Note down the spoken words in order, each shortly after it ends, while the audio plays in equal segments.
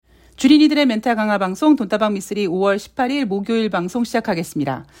주린이들의 멘탈 강화 방송 돈다방 미쓰리 5월 18일 목요일 방송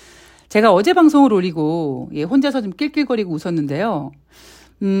시작하겠습니다. 제가 어제 방송을 올리고 혼자서 좀 낄낄거리고 웃었는데요.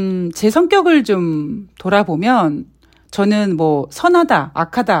 제 성격을 좀 돌아보면 저는 뭐 선하다,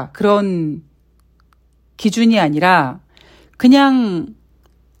 악하다 그런 기준이 아니라 그냥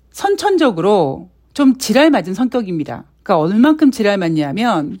선천적으로 좀 지랄 맞은 성격입니다. 그러니까 얼만큼 지랄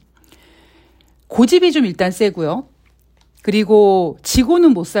맞냐면 고집이 좀 일단 세고요. 그리고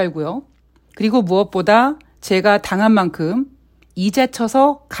지고는 못 살고요. 그리고 무엇보다 제가 당한 만큼 이자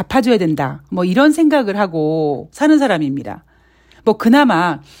쳐서 갚아줘야 된다. 뭐 이런 생각을 하고 사는 사람입니다. 뭐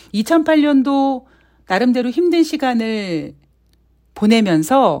그나마 2008년도 나름대로 힘든 시간을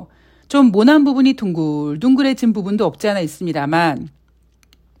보내면서 좀 모난 부분이 둥글둥글해진 부분도 없지 않아 있습니다만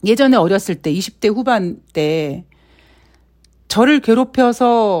예전에 어렸을 때 20대 후반 때 저를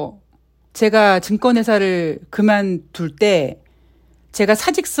괴롭혀서 제가 증권회사를 그만둘 때 제가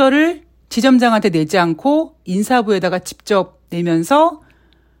사직서를 지점장한테 내지 않고 인사부에다가 직접 내면서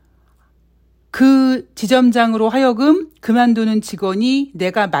그 지점장으로 하여금 그만두는 직원이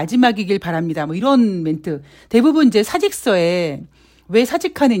내가 마지막이길 바랍니다. 뭐 이런 멘트. 대부분 이제 사직서에 왜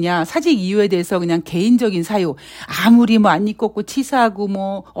사직하느냐, 사직 이유에 대해서 그냥 개인적인 사유. 아무리 뭐 안 입고 치사하고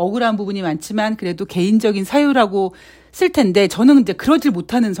뭐 억울한 부분이 많지만 그래도 개인적인 사유라고 쓸 텐데 저는 이제 그러질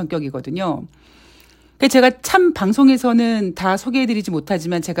못하는 성격이거든요. 제가 참 방송에서는 다 소개해드리지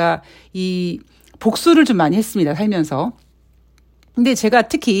못하지만 제가 이 복수를 좀 많이 했습니다, 살면서. 근데 제가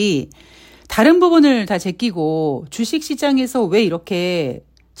특히 다른 부분을 다 제끼고 주식시장에서 왜 이렇게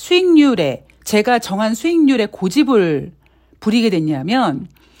수익률에, 제가 정한 수익률에 고집을 부리게 됐냐면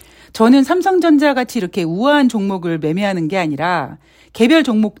저는 삼성전자 같이 이렇게 우아한 종목을 매매하는 게 아니라 개별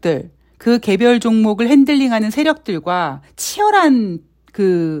종목들, 그 개별 종목을 핸들링하는 세력들과 치열한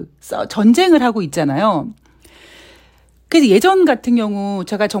전쟁을 하고 있잖아요. 그래서 예전 같은 경우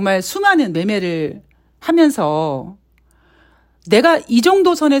제가 정말 수많은 매매를 하면서 내가 이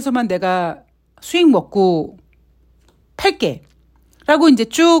정도 선에서만 내가 수익 먹고 팔게 라고 이제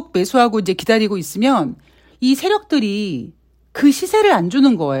쭉 매수하고 이제 기다리고 있으면 이 세력들이 그 시세를 안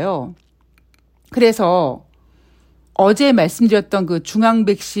주는 거예요. 그래서 어제 말씀드렸던 그 중앙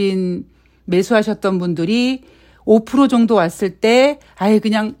백신 매수하셨던 분들이 5% 정도 왔을 때 아예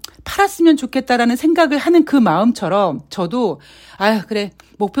그냥 팔았으면 좋겠다라는 생각을 하는 그 마음처럼 저도 그래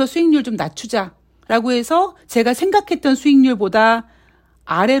목표 수익률 좀 낮추자라고 해서 제가 생각했던 수익률보다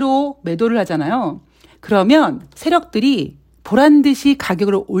아래로 매도를 하잖아요. 그러면 세력들이 보란 듯이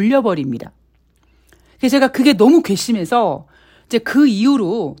가격을 올려버립니다. 그래서 제가 그게 너무 괘씸해서 이제 그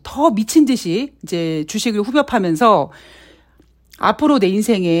이후로 더 미친 듯이 이제 주식을 후벼파면서 앞으로 내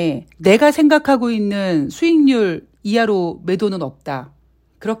인생에 내가 생각하고 있는 수익률 이하로 매도는 없다.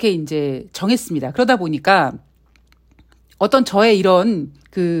 그렇게 이제 정했습니다. 그러다 보니까 어떤 저의 이런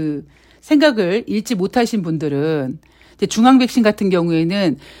그 생각을 읽지 못하신 분들은 이제 중앙백신 같은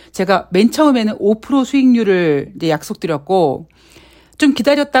경우에는 제가 맨 처음에는 5% 수익률을 이제 약속드렸고 좀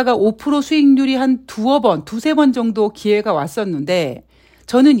기다렸다가 5% 수익률이 한 두세 번 정도 기회가 왔었는데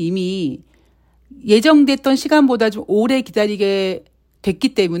저는 이미 예정됐던 시간보다 좀 오래 기다리게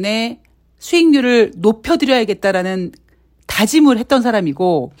됐기 때문에 수익률을 높여드려야겠다라는 다짐을 했던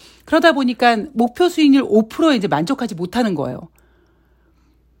사람이고 그러다 보니까 목표 수익률 5%에 이제 만족하지 못하는 거예요.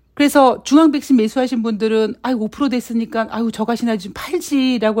 그래서 중앙백신 매수하신 분들은 5% 됐으니까 저가시나 좀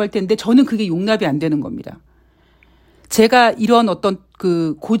팔지라고 할 텐데 저는 그게 용납이 안 되는 겁니다. 제가 이런 어떤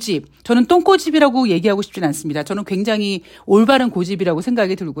그 고집, 저는 똥고집이라고 얘기하고 싶진 않습니다. 저는 굉장히 올바른 고집이라고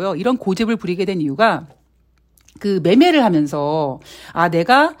생각이 들고요. 이런 고집을 부리게 된 이유가 그 매매를 하면서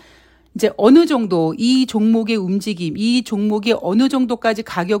내가 이제 어느 정도 이 종목의 움직임, 이 종목이 어느 정도까지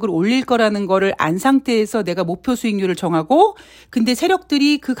가격을 올릴 거라는 거를 안 상태에서 내가 목표 수익률을 정하고 근데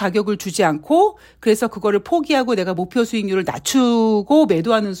세력들이 그 가격을 주지 않고 그래서 그거를 포기하고 내가 목표 수익률을 낮추고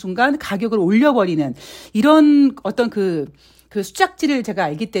매도하는 순간 가격을 올려버리는 이런 어떤 그 수작질을 제가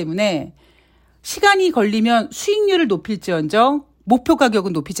알기 때문에 시간이 걸리면 수익률을 높일지언정 목표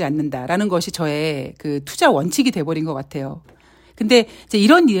가격은 높이지 않는다라는 것이 저의 그 투자 원칙이 돼버린 것 같아요. 근데 이제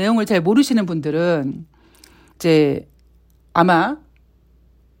이런 내용을 잘 모르시는 분들은 이제 아마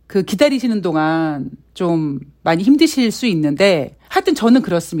그 기다리시는 동안 좀 많이 힘드실 수 있는데 하여튼 저는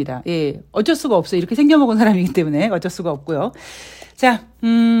그렇습니다. 예. 어쩔 수가 없어요. 이렇게 생겨먹은 사람이기 때문에 어쩔 수가 없고요. 자,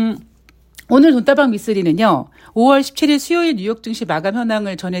 오늘 돈다방 미쓰리는요. 5월 17일 수요일 뉴욕 증시 마감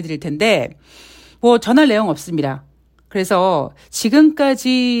현황을 전해드릴 텐데 뭐 전할 내용 없습니다. 그래서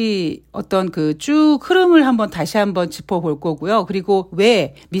지금까지 어떤 그 쭉 흐름을 다시 한번 짚어볼 거고요. 그리고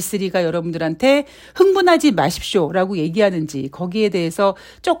왜 미쓰리가 여러분들한테 흥분하지 마십시오라고 얘기하는지 거기에 대해서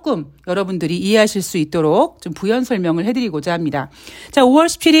조금 여러분들이 이해하실 수 있도록 좀 부연 설명을 해드리고자 합니다. 자, 5월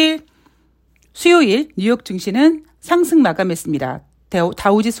 17일 수요일 뉴욕 증시는 상승 마감했습니다.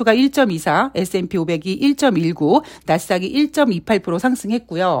 다우지수가 1.24, S&P 500이 1.19, 나스닥이 1.28%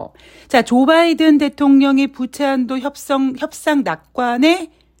 상승했고요. 자, 조 바이든 대통령의 부채 한도 협상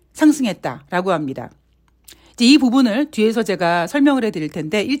낙관에 상승했다라고 합니다. 이제 이 부분을 뒤에서 제가 설명을 해드릴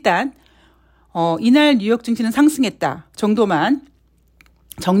텐데 일단 이날 뉴욕 증시는 상승했다 정도만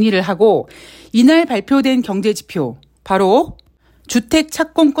정리를 하고 이날 발표된 경제지표 바로 주택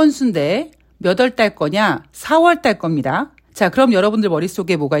착공 건수인데 몇 월 달 거냐? 4월 달 겁니다. 자, 그럼 여러분들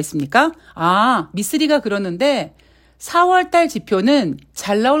머릿속에 뭐가 있습니까? 미쓰리가 그러는데 4월 달 지표는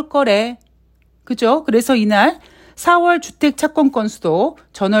잘 나올 거래. 그죠? 그래서 이날 4월 주택 착공 건수도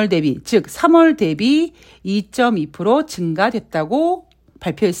전월 대비, 즉 3월 대비 2.2% 증가됐다고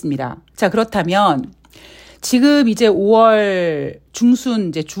발표했습니다. 자, 그렇다면 지금 이제 5월 중순,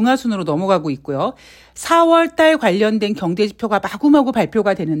 이제 중하순으로 넘어가고 있고요. 4월 달 관련된 경제 지표가 마구마구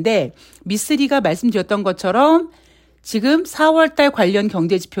발표가 되는데 미쓰리가 말씀드렸던 것처럼 지금 4월 달 관련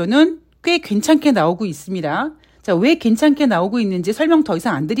경제 지표는 꽤 괜찮게 나오고 있습니다. 자, 왜 괜찮게 나오고 있는지 설명 더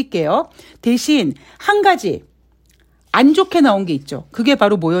이상 안 드릴게요. 대신 한 가지 안 좋게 나온 게 있죠. 그게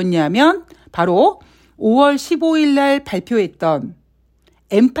바로 뭐였냐면 바로 5월 15일 날 발표했던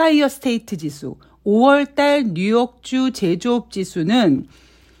엠파이어 스테이트 지수 5월 달 뉴욕주 제조업 지수는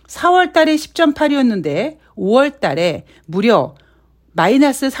 4월 달에 10.8이었는데 5월 달에 무려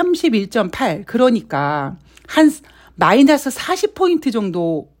마이너스 31.8 그러니까 한 마이너스 40포인트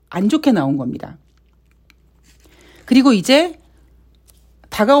정도 안 좋게 나온 겁니다. 그리고 이제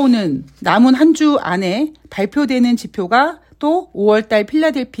다가오는 남은 한 주 안에 발표되는 지표가 또 5월 달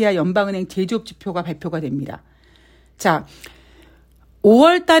필라델피아 연방은행 제조업 지표가 발표가 됩니다. 자,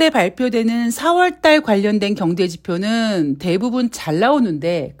 5월 달에 발표되는 4월 달 관련된 경제 지표는 대부분 잘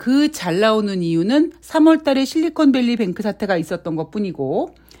나오는데 그 잘 나오는 이유는 3월 달에 실리콘밸리 뱅크 사태가 있었던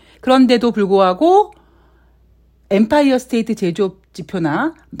것뿐이고 그런데도 불구하고 엠파이어 스테이트 제조업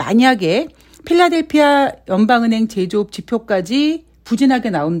지표나 만약에 필라델피아 연방은행 제조업 지표까지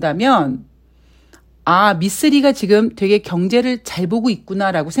부진하게 나온다면 미쓰리가 지금 되게 경제를 잘 보고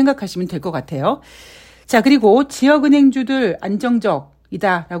있구나라고 생각하시면 될 것 같아요. 자, 그리고 지역은행주들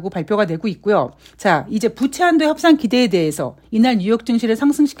안정적이다라고 발표가 되고 있고요. 자, 이제 부채 한도 협상 기대에 대해서 이날 뉴욕 증시를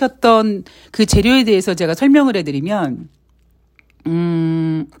상승시켰던 그 재료에 대해서 제가 설명을 해드리면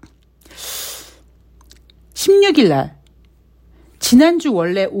 16일 날 지난주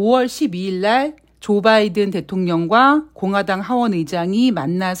원래 5월 12일 날 조 바이든 대통령과 공화당 하원 의장이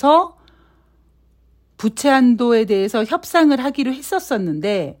만나서 부채 한도에 대해서 협상을 하기로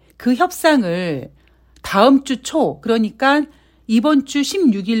했었었는데 그 협상을 다음 주 초, 그러니까 이번 주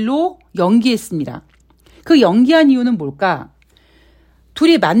 16일로 연기했습니다. 그 연기한 이유는 뭘까?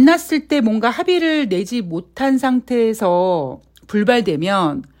 둘이 만났을 때 뭔가 합의를 내지 못한 상태에서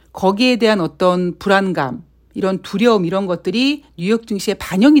불발되면 거기에 대한 어떤 불안감, 이런 두려움, 이런 것들이 뉴욕 증시에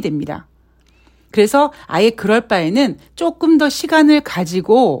반영이 됩니다. 그래서 아예 그럴 바에는 조금 더 시간을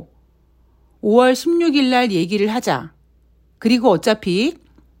가지고 5월 16일 날 얘기를 하자. 그리고 어차피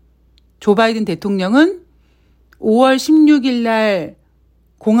조 바이든 대통령은 5월 16일 날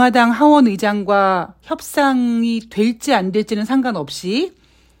공화당 하원 의장과 협상이 될지 안 될지는 상관없이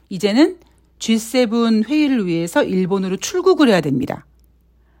이제는 G7 회의를 위해서 일본으로 출국을 해야 됩니다.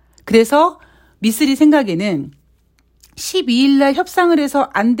 그래서 미쓰리 생각에는 12일 날 협상을 해서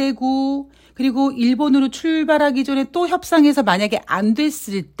안 되고 그리고 일본으로 출발하기 전에 또 협상해서 만약에 안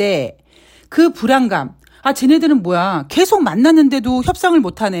됐을 때 그 불안감, 쟤네들은 뭐야, 계속 만났는데도 협상을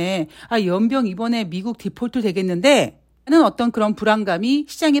못하네. 연병 이번에 미국 디폴트 되겠는데 하는 어떤 그런 불안감이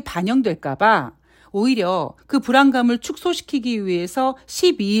시장에 반영될까 봐 오히려 그 불안감을 축소시키기 위해서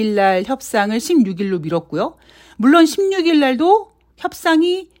 12일 날 협상을 16일로 미뤘고요. 물론 16일 날도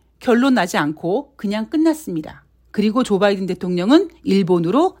협상이 결론 나지 않고 그냥 끝났습니다. 그리고 조 바이든 대통령은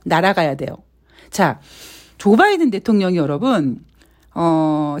일본으로 날아가야 돼요. 자, 조 바이든 대통령이 여러분,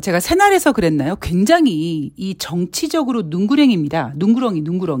 제가 새날에서 그랬나요? 굉장히 이 정치적으로 능구렁입니다.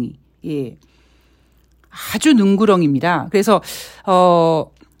 능구렁이. 예. 아주 능구렁입니다. 그래서,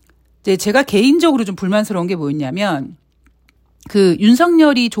 이제 제가 개인적으로 좀 불만스러운 게 뭐였냐면, 그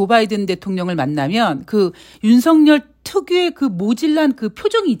윤석열이 조 바이든 대통령을 만나면 그 윤석열 특유의 그 모질란 그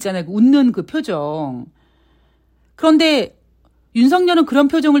표정이 있잖아요. 그 웃는 그 표정. 그런데 윤석열은 그런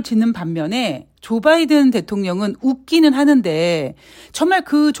표정을 짓는 반면에 조 바이든 대통령은 웃기는 하는데 정말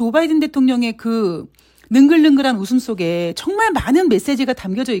그 조 바이든 대통령의 그 능글능글한 웃음 속에 정말 많은 메시지가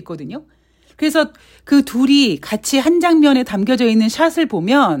담겨져 있거든요. 그래서 그 둘이 같이 한 장면에 담겨져 있는 샷을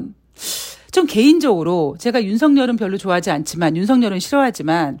보면 좀 개인적으로 제가 윤석열은 별로 좋아하지 않지만 윤석열은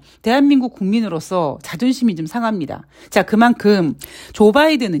싫어하지만 대한민국 국민으로서 자존심이 좀 상합니다. 자, 그만큼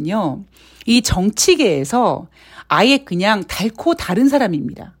조바이든은요. 이 정치계에서 아예 그냥 달코 다른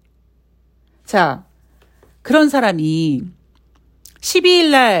사람입니다. 자, 그런 사람이 12일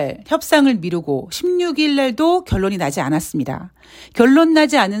날 협상을 미루고 16일 날도 결론이 나지 않았습니다. 결론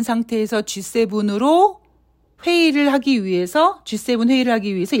나지 않은 상태에서 G7으로 G7 회의를 하기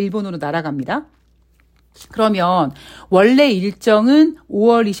위해서 일본으로 날아갑니다. 그러면 원래 일정은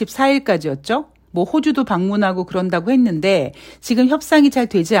 5월 24일까지였죠. 뭐 호주도 방문하고 그런다고 했는데 지금 협상이 잘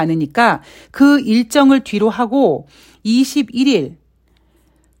되지 않으니까 그 일정을 뒤로 하고 21일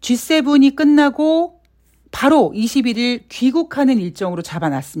G7이 끝나고 바로 21일 귀국하는 일정으로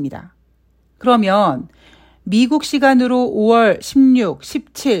잡아놨습니다. 그러면 미국 시간으로 5월 16,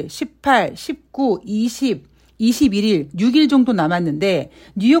 17, 18, 19, 20, 21일, 6일 정도 남았는데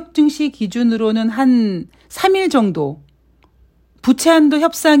뉴욕 증시 기준으로는 한 3일 정도 부채 한도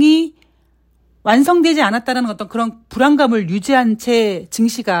협상이 완성되지 않았다는 어떤 그런 불안감을 유지한 채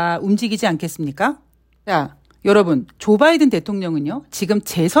증시가 움직이지 않겠습니까? 자, 여러분, 조 바이든 대통령은요, 지금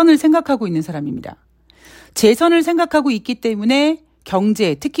재선을 생각하고 있는 사람입니다. 재선을 생각하고 있기 때문에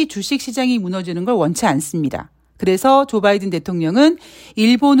경제, 특히 주식시장이 무너지는 걸 원치 않습니다. 그래서 조 바이든 대통령은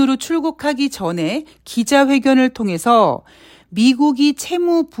일본으로 출국하기 전에 기자회견을 통해서 미국이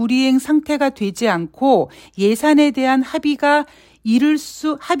채무 불이행 상태가 되지 않고 예산에 대한 합의에 이를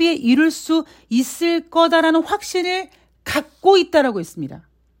수 있을 거다라는 확신을 갖고 있다라고 했습니다.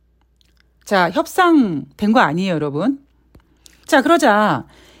 자, 협상된 거 아니에요, 여러분? 자, 그러자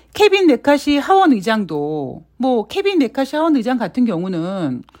케빈 메카시 하원 의장 같은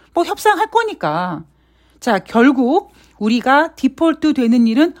경우는 뭐 협상할 거니까 자, 결국 우리가 디폴트 되는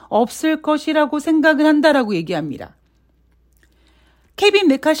일은 없을 것이라고 생각을 한다라고 얘기합니다. 케빈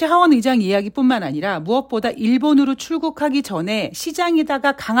메카시 하원 의장 이야기뿐만 아니라 무엇보다 일본으로 출국하기 전에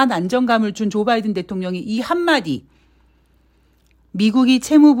시장에다가 강한 안정감을 준 조 바이든 대통령이 이 한마디, 미국이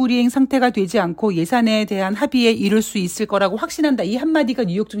채무 불이행 상태가 되지 않고 예산에 대한 합의에 이를 수 있을 거라고 확신한다. 이 한마디가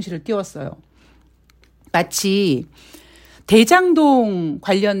뉴욕 증시를 띄웠어요. 마치 대장동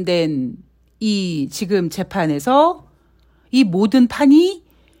관련된 이 지금 재판에서 이 모든 판이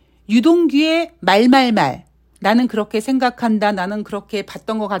유동규의 말말말, 나는 그렇게 생각한다, 나는 그렇게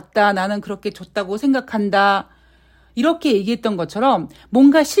봤던 것 같다, 나는 그렇게 줬다고 생각한다, 이렇게 얘기했던 것처럼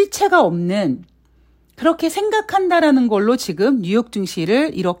뭔가 실체가 없는, 그렇게 생각한다라는 걸로 지금 뉴욕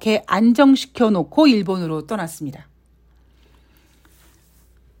증시를 이렇게 안정시켜 놓고 일본으로 떠났습니다.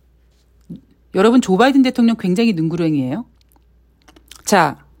 여러분, 조 바이든 대통령 굉장히 능구렁이에요.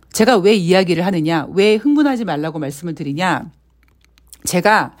 자, 제가 왜 이야기를 하느냐, 왜 흥분하지 말라고 말씀을 드리냐.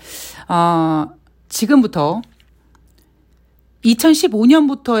 제가 지금부터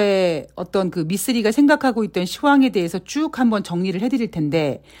 2015년부터의 어떤 그 미쓰리가 생각하고 있던 시황에 대해서 쭉 한번 정리를 해드릴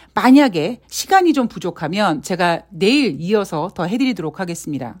텐데, 만약에 시간이 좀 부족하면 제가 내일 이어서 더 해드리도록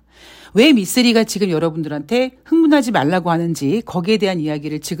하겠습니다. 왜 미쓰리가 지금 여러분들한테 흥분하지 말라고 하는지 거기에 대한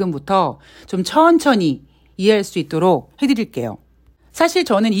이야기를 지금부터 좀 천천히 이해할 수 있도록 해드릴게요. 사실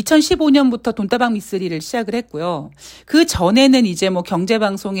저는 2015년부터 돈다방 미쓰리를 시작을 했고요. 그 전에는 이제 뭐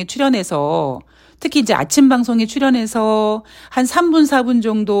경제방송에 출연해서, 특히 이제 아침 방송에 출연해서 한 3분, 4분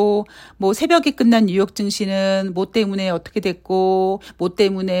정도 뭐 새벽에 끝난 뉴욕 증시는 뭐 때문에 어떻게 됐고, 뭐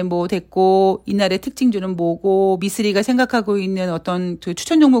때문에 뭐 됐고, 이날의 특징주는 뭐고, 미쓰리가 생각하고 있는 어떤 그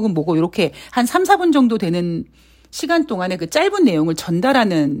추천 종목은 뭐고, 이렇게 한 3, 4분 정도 되는 시간 동안에 그 짧은 내용을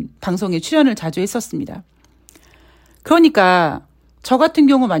전달하는 방송에 출연을 자주 했었습니다. 그러니까 저 같은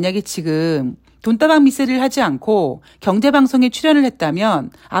경우 만약에 지금 돈다방 미쓰리를 하지 않고 경제방송에 출연을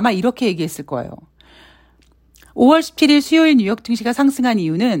했다면 아마 이렇게 얘기했을 거예요. 5월 17일 수요일 뉴욕 증시가 상승한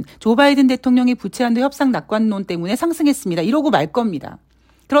이유는 조 바이든 대통령의 부채 한도 협상 낙관론 때문에 상승했습니다. 이러고 말 겁니다.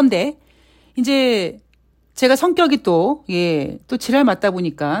 그런데 이제 제가 성격이 또 지랄 맞다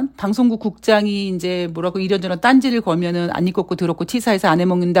보니까 방송국 국장이 이제 뭐라고 이런저런 딴지를 걸면은 안 입고 더럽고 티사해서 안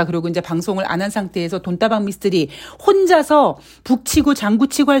해먹는다. 그러고 이제 방송을 안 한 상태에서 돈다방 미스터리 혼자서 북치고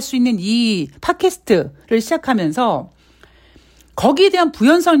장구치고 할 수 있는 이 팟캐스트를 시작하면서 거기에 대한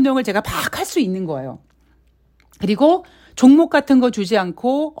부연 설명을 제가 막 할 수 있는 거예요. 그리고 종목 같은 거 주지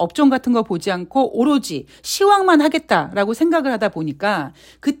않고 업종 같은 거 보지 않고 오로지 시황만 하겠다라고 생각을 하다 보니까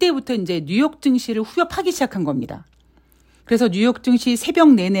그때부터 이제 뉴욕 증시를 후벼파기 시작한 겁니다. 그래서 뉴욕 증시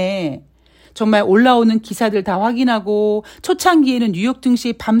새벽 내내 정말 올라오는 기사들 다 확인하고 초창기에는 뉴욕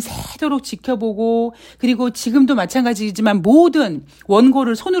증시 밤새도록 지켜보고, 그리고 지금도 마찬가지지만 모든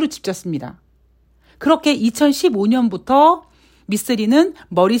원고를 손으로 집졌습니다. 그렇게 2015년부터 미쓰리는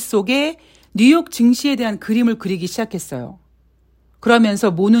머릿속에 뉴욕 증시에 대한 그림을 그리기 시작했어요.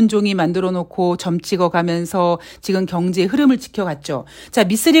 그러면서 모는 종이 만들어 놓고 점 찍어 가면서 지금 경제의 흐름을 지켜갔죠. 자,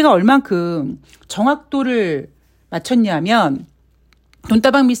 미쓰리가 얼만큼 정확도를 맞췄냐면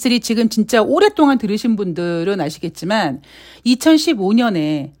돈다방 미쓰리 지금 진짜 오랫동안 들으신 분들은 아시겠지만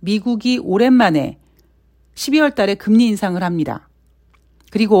 2015년에 미국이 오랜만에 12월 달에 금리 인상을 합니다.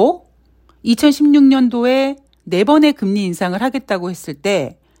 그리고 2016년도에 4번의 금리 인상을 하겠다고 했을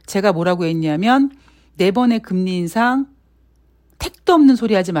때 제가 뭐라고 했냐면 4번의 금리 인상 택도 없는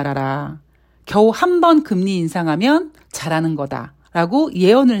소리 하지 말아라. 겨우 한 번 금리 인상하면 잘하는 거다라고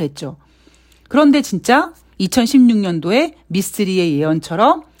예언을 했죠. 그런데 진짜 2016년도에 미쓰리의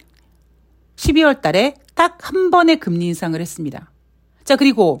예언처럼 12월 달에 딱 한 번의 금리 인상을 했습니다. 자,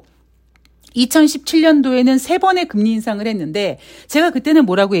 그리고 2017년도에는 3번의 금리 인상을 했는데 제가 그때는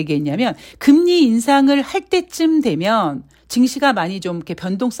뭐라고 얘기했냐면 금리 인상을 할 때쯤 되면 증시가 많이 좀 이렇게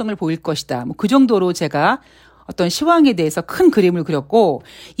변동성을 보일 것이다. 뭐 그 정도로 제가 어떤 시황에 대해서 큰 그림을 그렸고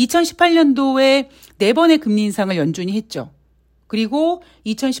 2018년도에 4번의 금리 인상을 연준이 했죠. 그리고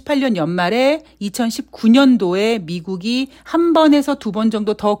 2018년 연말에 2019년도에 미국이 1번에서 2번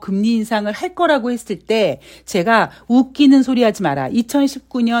정도 더 금리 인상을 할 거라고 했을 때 제가 웃기는 소리 하지 마라.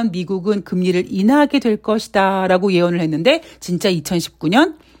 2019년 미국은 금리를 인하하게 될 것이다 라고 예언을 했는데 진짜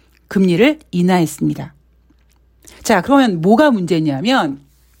 2019년 금리를 인하했습니다. 자, 그러면 뭐가 문제냐면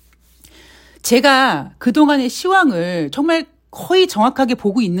제가 그동안의 시황을 정말 거의 정확하게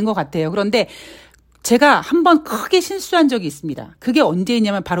보고 있는 것 같아요. 그런데 제가 한번 크게 실수한 적이 있습니다. 그게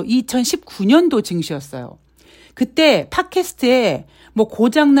언제였냐면 바로 2019년도 증시였어요. 그때 팟캐스트에 뭐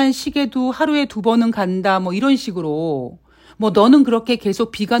고장난 시계도 하루에 2번은 간다 뭐 이런 식으로 뭐 너는 그렇게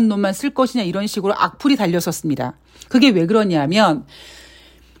계속 비관론만 쓸 것이냐 이런 식으로 악플이 달렸었습니다. 그게 왜 그러냐면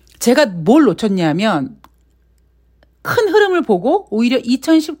제가 뭘 놓쳤냐면 큰 흐름을 보고 오히려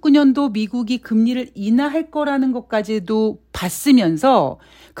 2019년도 미국이 금리를 인하할 거라는 것까지도 봤으면서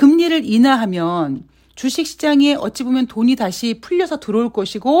금리를 인하하면 주식시장에 어찌 보면 돈이 다시 풀려서 들어올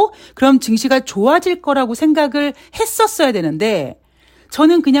것이고 그럼 증시가 좋아질 거라고 생각을 했었어야 되는데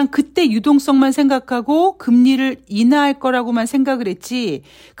저는 그냥 그때 유동성만 생각하고 금리를 인하할 거라고만 생각을 했지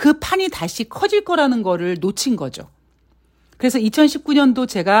그 판이 다시 커질 거라는 거를 놓친 거죠. 그래서 2019년도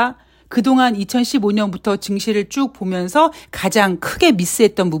제가 그동안 2015년부터 증시를 쭉 보면서 가장 크게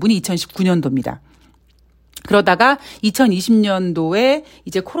미스했던 부분이 2019년도입니다. 그러다가 2020년도에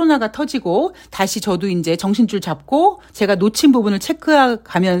이제 코로나가 터지고 다시 저도 이제 정신줄 잡고 제가 놓친 부분을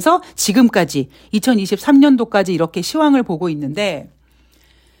체크하면서 지금까지 2023년도까지 이렇게 시황을 보고 있는데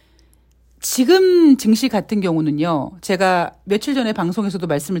지금 증시 같은 경우는요. 제가 며칠 전에 방송에서도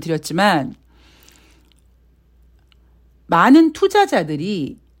말씀을 드렸지만 많은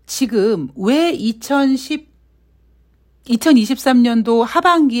투자자들이 지금 왜 2023년도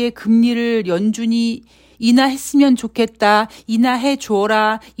하반기에 금리를 연준이 인하했으면 좋겠다, 인하해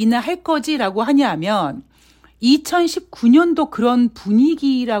줘라, 인하할 거지라고 하냐면 2019년도 그런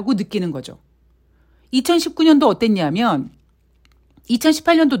분위기라고 느끼는 거죠. 2019년도 어땠냐면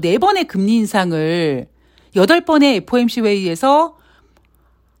 2018년도 4번의 금리 인상을 8번의 FOMC 회의에서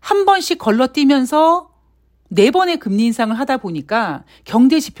한 번씩 걸러뛰면서 4번의 금리 인상을 하다 보니까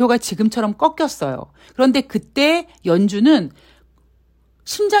경제 지표가 지금처럼 꺾였어요. 그런데 그때 연준은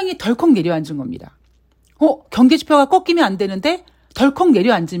심장이 덜컥 내려앉은 겁니다. 경제 지표가 꺾이면 안 되는데 덜컥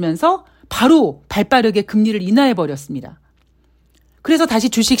내려앉으면서 바로 발빠르게 금리를 인하해버렸습니다. 그래서 다시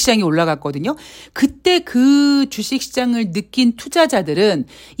주식시장이 올라갔거든요. 그때 그 주식시장을 느낀 투자자들은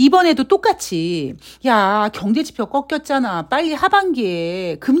이번에도 똑같이 야 경제 지표 꺾였잖아. 빨리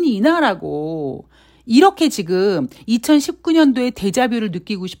하반기에 금리 인하하라고. 이렇게 지금 2019년도에 데자뷰를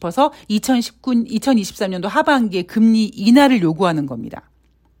느끼고 싶어서 2023년도 하반기에 금리 인하를 요구하는 겁니다.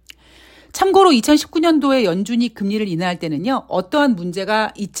 참고로 2019년도에 연준이 금리를 인하할 때는요. 어떠한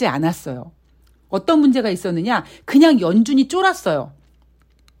문제가 있지 않았어요. 어떤 문제가 있었느냐? 그냥 연준이 쫄았어요.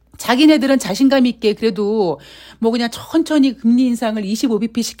 자기네들은 자신감 있게 그래도 뭐 그냥 천천히 금리 인상을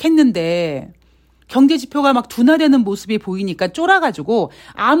 25bp씩 했는데 경제 지표가 막 둔화되는 모습이 보이니까 쫄아가지고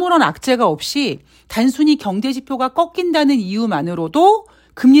아무런 악재가 없이 단순히 경제 지표가 꺾인다는 이유만으로도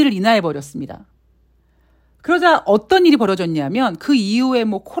금리를 인하해버렸습니다. 그러자 어떤 일이 벌어졌냐면 그 이후에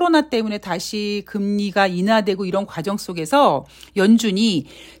뭐 코로나 때문에 다시 금리가 인하되고 이런 과정 속에서 연준이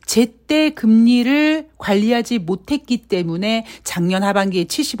제때 금리를 관리하지 못했기 때문에 작년 하반기에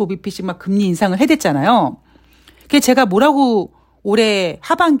 75bp씩 막 금리 인상을 해댔잖아요. 그게 제가 뭐라고 올해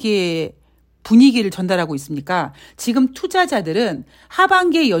하반기에 분위기를 전달하고 있습니까? 지금 투자자들은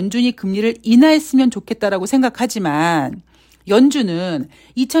하반기에 연준이 금리를 인하했으면 좋겠다라고 생각하지만 연준은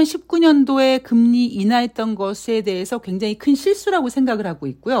 2019년도에 금리 인하했던 것에 대해서 굉장히 큰 실수라고 생각을 하고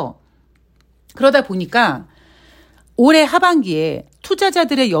있고요. 그러다 보니까 올해 하반기에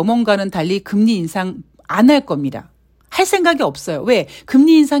투자자들의 염원과는 달리 금리 인상 안 할 겁니다. 할 생각이 없어요. 왜?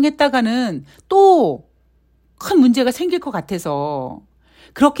 금리 인상했다가는 또 큰 문제가 생길 것 같아서.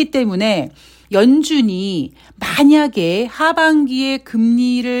 그렇기 때문에 연준이 만약에 하반기에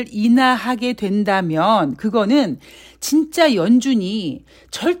금리를 인하하게 된다면 그거는 진짜 연준이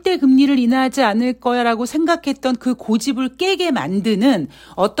절대 금리를 인하하지 않을 거야라고 생각했던 그 고집을 깨게 만드는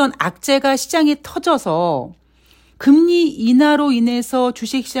어떤 악재가 시장에 터져서 금리 인하로 인해서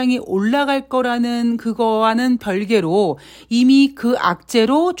주식시장이 올라갈 거라는 그거와는 별개로 이미 그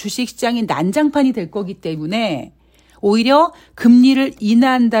악재로 주식시장이 난장판이 될 거기 때문에 오히려 금리를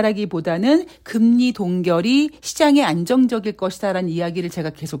인하한다라기보다는 금리 동결이 시장에 안정적일 것이다라는 이야기를 제가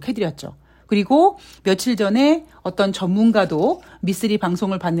계속 해드렸죠. 그리고 며칠 전에 어떤 전문가도 미쓰리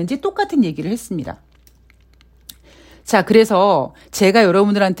방송을 봤는지 똑같은 얘기를 했습니다. 자, 그래서 제가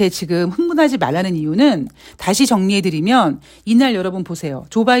여러분들한테 지금 흥분하지 말라는 이유는 다시 정리해드리면 이날 여러분 보세요.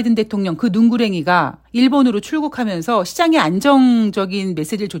 조바이든 대통령 그 능구렁이가 일본으로 출국하면서 시장에 안정적인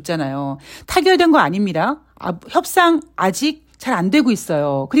메시지를 줬잖아요. 타결된 거 아닙니다. 협상 아직 잘 안 되고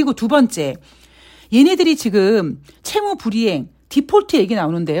있어요. 그리고 두 번째, 얘네들이 지금 채무 불이행, 디폴트 얘기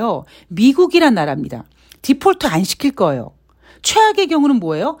나오는데요. 미국이란 나라입니다. 디폴트 안 시킬 거예요. 최악의 경우는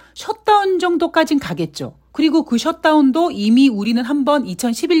뭐예요? 셧다운 정도까진 가겠죠. 그리고 그 셧다운도 이미 우리는 한번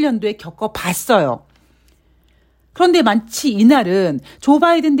 2011년도에 겪어봤어요. 그런데 마치 이날은 조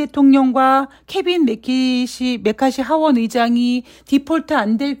바이든 대통령과 케빈 메카시 하원 의장이 디폴트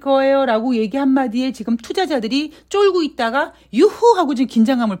안 될 거예요 라고 얘기 한마디에 지금 투자자들이 쫄고 있다가 유후 하고 지금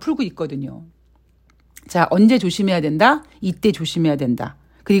긴장감을 풀고 있거든요. 자, 언제 조심해야 된다? 이때 조심해야 된다.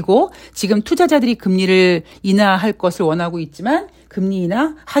 그리고 지금 투자자들이 금리를 인하할 것을 원하고 있지만 금리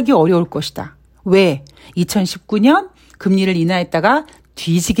인하하기 어려울 것이다. 왜? 2019년 금리를 인하했다가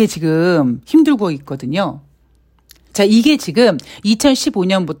뒤지게 지금 힘들고 있거든요. 자, 이게 지금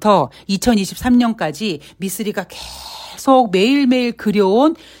 2015년부터 2023년까지 미쓰리가 계속 매일매일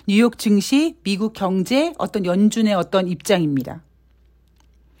그려온 뉴욕 증시, 미국 경제, 어떤 연준의 어떤 입장입니다.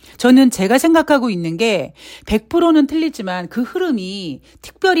 저는 제가 생각하고 있는 게 100%는 틀리지만 그 흐름이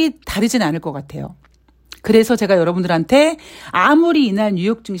특별히 다르진 않을 것 같아요. 그래서 제가 여러분들한테 아무리 이날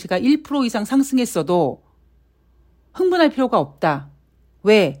뉴욕 증시가 1% 이상 상승했어도 흥분할 필요가 없다.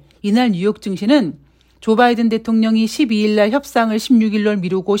 왜? 이날 뉴욕 증시는 조 바이든 대통령이 12일 날 협상을 16일로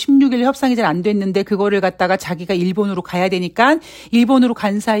미루고 16일 협상이 잘 안 됐는데 그거를 갖다가 자기가 일본으로 가야 되니까 일본으로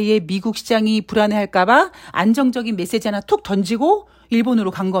간 사이에 미국 시장이 불안해할까 봐 안정적인 메시지 하나 툭 던지고 일본으로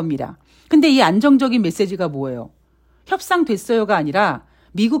간 겁니다. 근데 이 안정적인 메시지가 뭐예요? 협상 됐어요가 아니라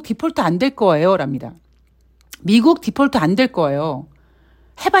미국 디폴트 안 될 거예요 랍니다. 미국 디폴트 안 될 거예요.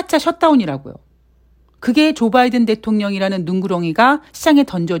 해봤자 셧다운이라고요. 그게 조 바이든 대통령이라는 능구렁이가 시장에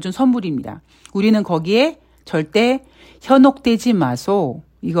던져준 선물입니다. 우리는 거기에 절대 현혹되지 마소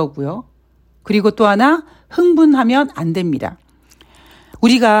이거고요. 그리고 또 하나 흥분하면 안 됩니다.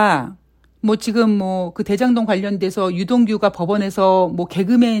 우리가 지금 그 대장동 관련돼서 유동규가 법원에서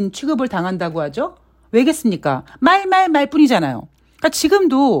개그맨 취급을 당한다고 하죠? 왜겠습니까? 말뿐이잖아요. 그러니까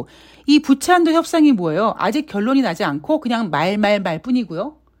지금도 이 부채한도 협상이 뭐예요? 아직 결론이 나지 않고 그냥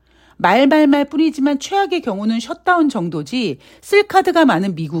말뿐이고요. 말뿐이지만 최악의 경우는 셧다운 정도지 쓸 카드가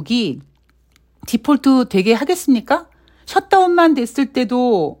많은 미국이 디폴트 되게 하겠습니까? 셧다운만 됐을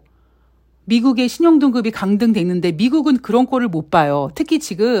때도 미국의 신용등급이 강등됐는데 미국은 그런 꼴을 못 봐요. 특히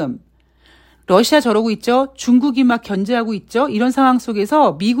지금 러시아 저러고 있죠. 중국이 막 견제하고 있죠. 이런 상황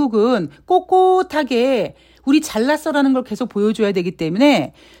속에서 미국은 꼿꼿하게 우리 잘났어라는 걸 계속 보여줘야 되기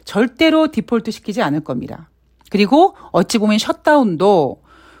때문에 절대로 디폴트 시키지 않을 겁니다. 그리고 어찌 보면 셧다운도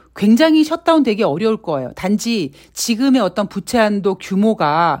굉장히 셧다운 되기 어려울 거예요. 단지 지금의 어떤 부채 한도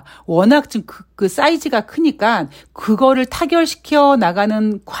규모가 워낙 좀 그 사이즈가 크니까 그거를 타결시켜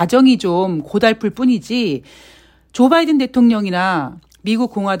나가는 과정이 좀 고달플 뿐이지 조 바이든 대통령이나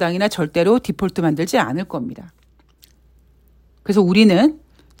미국 공화당이나 절대로 디폴트 만들지 않을 겁니다. 그래서 우리는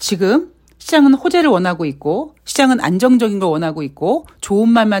지금 시장은 호재를 원하고 있고 시장은 안정적인 걸 원하고 있고 좋은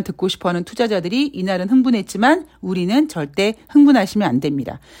말만 듣고 싶어하는 투자자들이 이날은 흥분했지만 우리는 절대 흥분하시면 안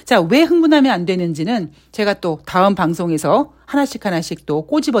됩니다. 자, 왜 흥분하면 안 되는지는 제가 또 다음 방송에서 하나씩 또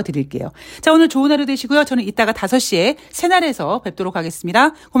꼬집어 드릴게요. 자, 오늘 좋은 하루 되시고요. 저는 이따가 5시에 새날에서 뵙도록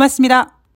하겠습니다. 고맙습니다.